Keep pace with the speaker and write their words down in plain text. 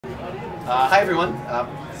Hi everyone,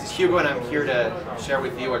 this is Hugo and I'm here to share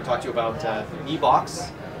with you or talk to you about Mi Box,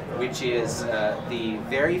 which is the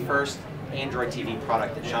very first Android TV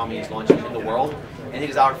product that Xiaomi is launching in the world, and it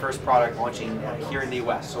is our first product launching here in the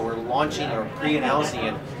US. So we're launching or pre-announcing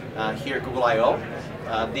it here at Google I/O.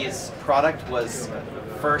 This product was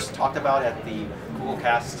first talked about at the Google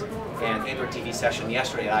Cast and Android TV session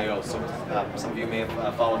yesterday at I/O, so some of you may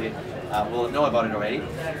have followed it, will know about it already.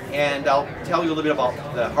 And I'll tell you a little bit about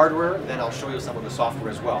the hardware, then I'll show you some of the software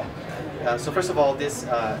as well. So first of all, this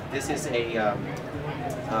is a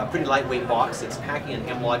pretty lightweight box. It's packing an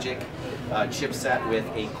M-Logic chipset with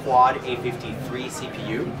a quad A53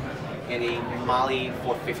 CPU and a Mali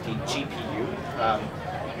 450 GPU.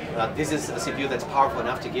 This is a CPU that's powerful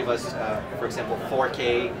enough to give us, for example,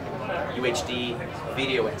 4K UHD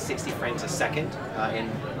video at 60 frames a second. And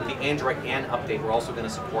with the Android N update, we're also going to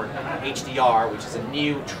support HDR, which is a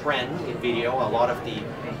new trend in video. A lot of the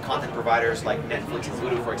content providers like Netflix and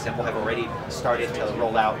Vudu, for example, have already started to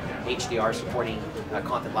roll out HDR supporting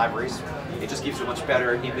content libraries. It just gives you a much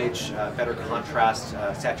better image, better contrast,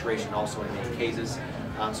 saturation also in many cases.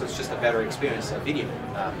 So it's just a better experience of video,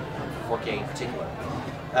 4K in particular.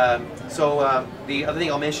 The other thing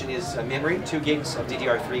I'll mention is memory, 2 gigs of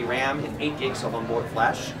DDR3 RAM and 8 gigs of onboard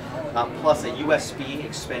flash, plus a USB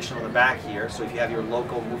expansion on the back here. So if you have your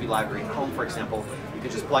local movie library at home, for example, you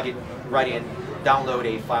can just plug it right in, download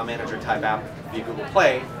a file manager type app via Google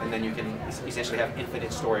Play, and then you can essentially have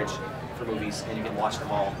infinite storage for movies, and you can watch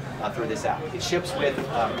them all through this app. It ships with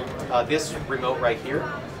this remote right here.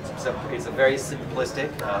 It's a very simplistic,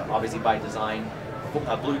 obviously by design,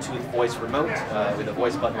 a Bluetooth voice remote with a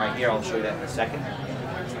voice button right here. I'll show you that in a second.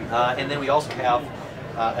 And then we also have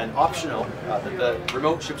an optional, the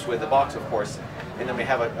remote ships with the box, of course, and then we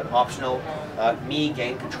have an optional Mi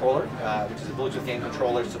game controller, which is a Bluetooth game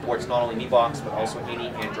controller. It supports not only Mi Box, but also any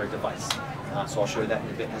Android device. So I'll show you that in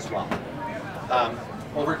a bit as well.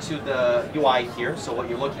 Over to the UI here. So what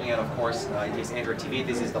you're looking at, of course, is Android TV.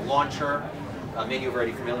 This is the launcher. Many of you are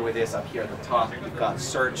already familiar with this. Up here at the top, you've got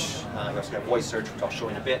search. We've also got voice search, which I'll show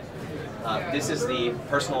in a bit. This is the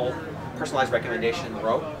personalized recommendation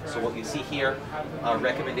row. So what you see here,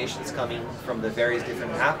 recommendations coming from the various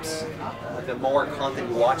different apps. The more content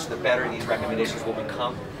you watch, the better these recommendations will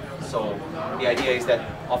become. So the idea is that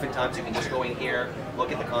oftentimes you can just go in here,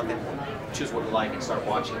 look at the content, choose what you like, and start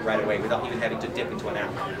watching right away without even having to dip into an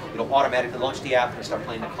app. It'll automatically launch the app and start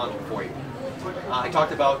playing the content for you. I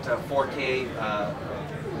talked about 4K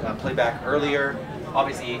playback earlier.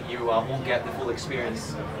 Obviously, you won't get the full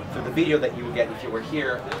experience through the video that you would get if you were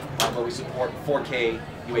here, but we support 4K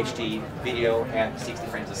UHD video at 60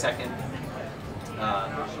 frames a second.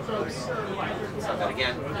 Oops, start that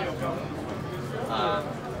again.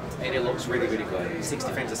 And it looks really, really good.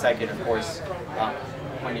 60 frames a second, of course,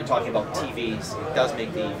 when you're talking about TVs, it does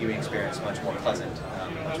make the viewing experience much more pleasant,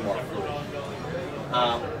 much more fluid.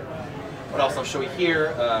 What else I'll show you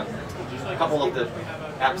here, a couple of the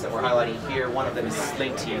apps that we're highlighting here. One of them is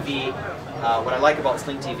Sling TV. What I like about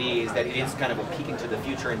Sling TV is that it is kind of a peek into the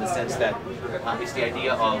future in the sense that it's the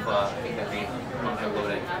idea of, I think that may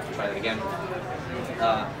load it, try that again.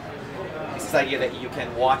 It's this idea that you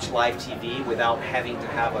can watch live TV without having to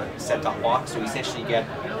have a set-top box. So essentially you get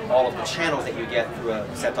all of the channels that you get through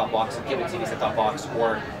a set-top box, a cable TV set-top box,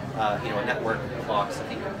 or a network box. I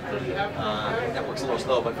think network's a little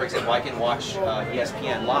slow, but for example, I can watch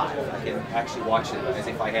ESPN live. I can actually watch it as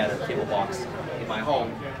if I had a cable box in my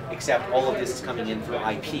home, except all of this is coming in through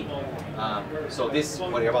IP. So this,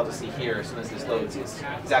 what you're about to see here, as soon as this loads, is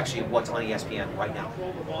actually what's on ESPN right now.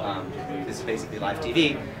 This is basically live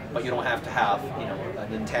TV, but you don't have to have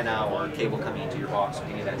an antenna or cable coming into your box or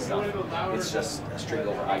any of that stuff. It's just a straight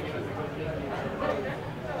over IP.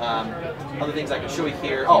 Other things I can show you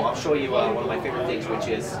here. Oh, I'll show you one of my favorite things, which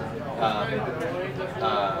is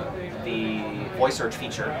the voice search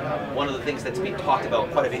feature. One of the things that's being talked about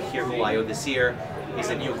quite a bit here at Google I/O this year is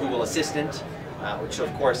a new Google Assistant, which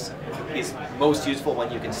of course is most useful when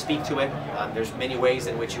you can speak to it. There's many ways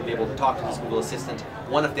in which you'll be able to talk to this Google Assistant.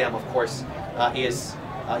 One of them, of course, is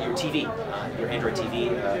your TV, your Android TV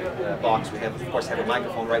box. We have, of course, have a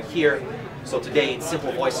microphone right here. So today, in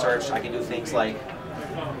simple voice search, I can do things like,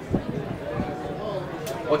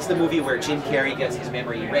 what's the movie where Jim Carrey gets his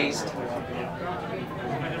memory erased?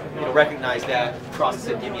 It'll recognize that, process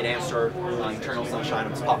it, give me an answer, Eternal Sunshine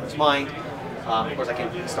of the Spotless Mind. Of course, I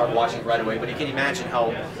can start watching it right away, but you can imagine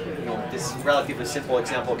how this relatively simple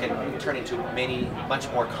example can turn into much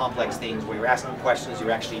more complex things where you're asking questions,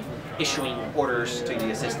 you're actually issuing orders to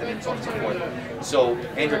the assistant, and so on and so forth. So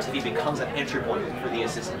Android TV becomes an entry point for the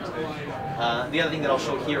assistant. The other thing that I'll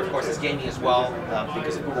show here, of course, is gaming as well.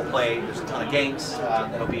 Because of Google Play, there's a ton of games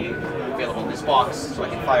that'll be available in this box. So I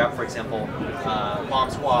can fire up, for example, Bomb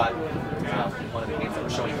Squad, one of the games that we're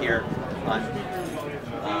showing here.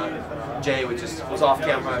 Jay, which was off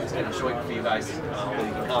camera, is going to show it for you guys. Although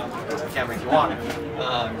you can come to the camera if you want.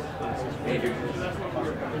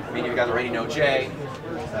 Many of you guys already know Jay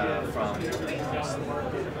from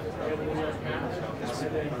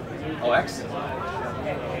OX.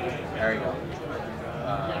 There you go.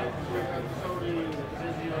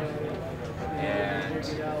 And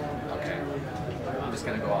okay, I'm just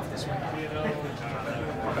going to go off this way.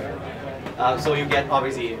 So you get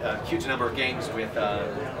obviously a huge number of games with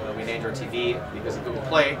Android TV because of Google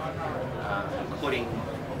Play, including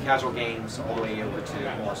casual games all the way over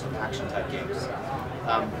to more sort of action type games.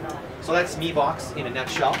 So that's Mi Box in a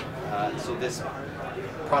nutshell. So this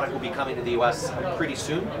product will be coming to the US pretty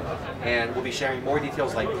soon, and we'll be sharing more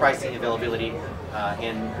details like pricing, availability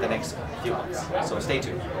in the next few months. So stay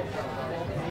tuned.